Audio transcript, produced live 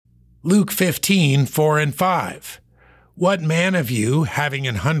Luke 15:4-5. What man of you, having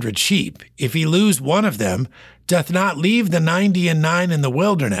 100 sheep, if he lose one of them, doth not leave the 99 in the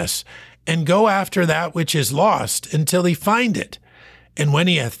wilderness, and go after that which is lost until he find it? And when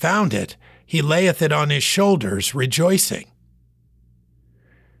he hath found it, he layeth it on his shoulders, rejoicing.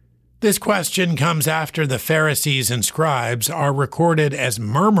 This question comes after the Pharisees and scribes are recorded as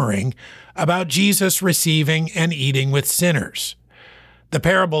murmuring about Jesus receiving and eating with sinners. The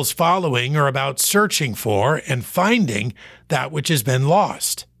parables following are about searching for and finding that which has been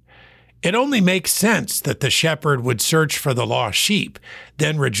lost. It only makes sense that the shepherd would search for the lost sheep,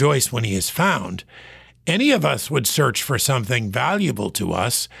 then rejoice when he is found. Any of us would search for something valuable to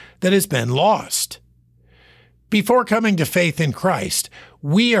us that has been lost. Before coming to faith in Christ,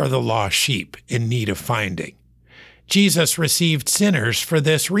 we are the lost sheep in need of finding. Jesus received sinners for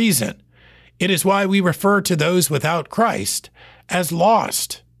this reason. It is why we refer to those without Christ as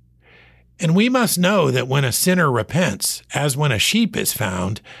lost. And we must know that when a sinner repents, as when a sheep is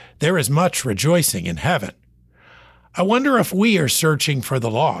found, there is much rejoicing in heaven. I wonder if we are searching for the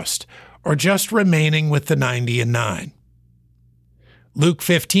lost, or just remaining with the 99. Luke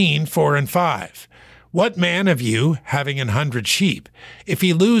 15:4-5. What man of you, having 100 sheep, if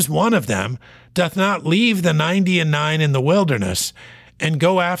he lose one of them, doth not leave the 99 in the wilderness, and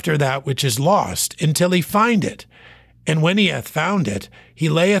go after that which is lost until he find it? And when he hath found it, he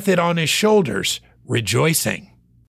layeth it on his shoulders, rejoicing.